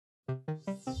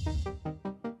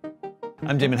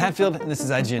I'm Damon Hatfield, and this is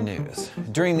IGN News.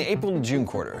 During the April to June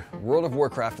quarter, World of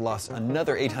Warcraft lost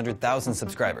another 800,000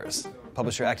 subscribers.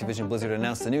 Publisher Activision Blizzard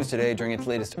announced the news today during its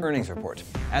latest earnings report.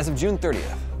 As of June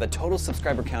 30th, the total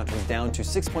subscriber count was down to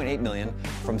 6.8 million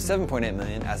from 7.8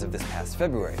 million as of this past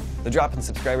February. The drop in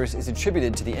subscribers is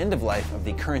attributed to the end of life of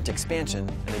the current expansion,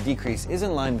 and the decrease is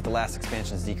in line with the last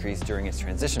expansion's decrease during its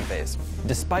transition phase.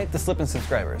 Despite the slip in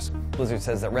subscribers, Blizzard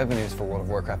says that revenues for World of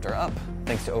Warcraft are up,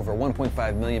 thanks to over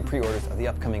 1.5 million pre-orders of the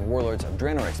upcoming Warlords of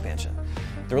Draenor expansion.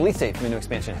 The release date for the new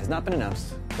expansion has not been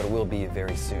announced, but it will be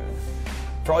very soon.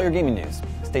 For all your gaming news,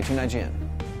 stay tuned IGN.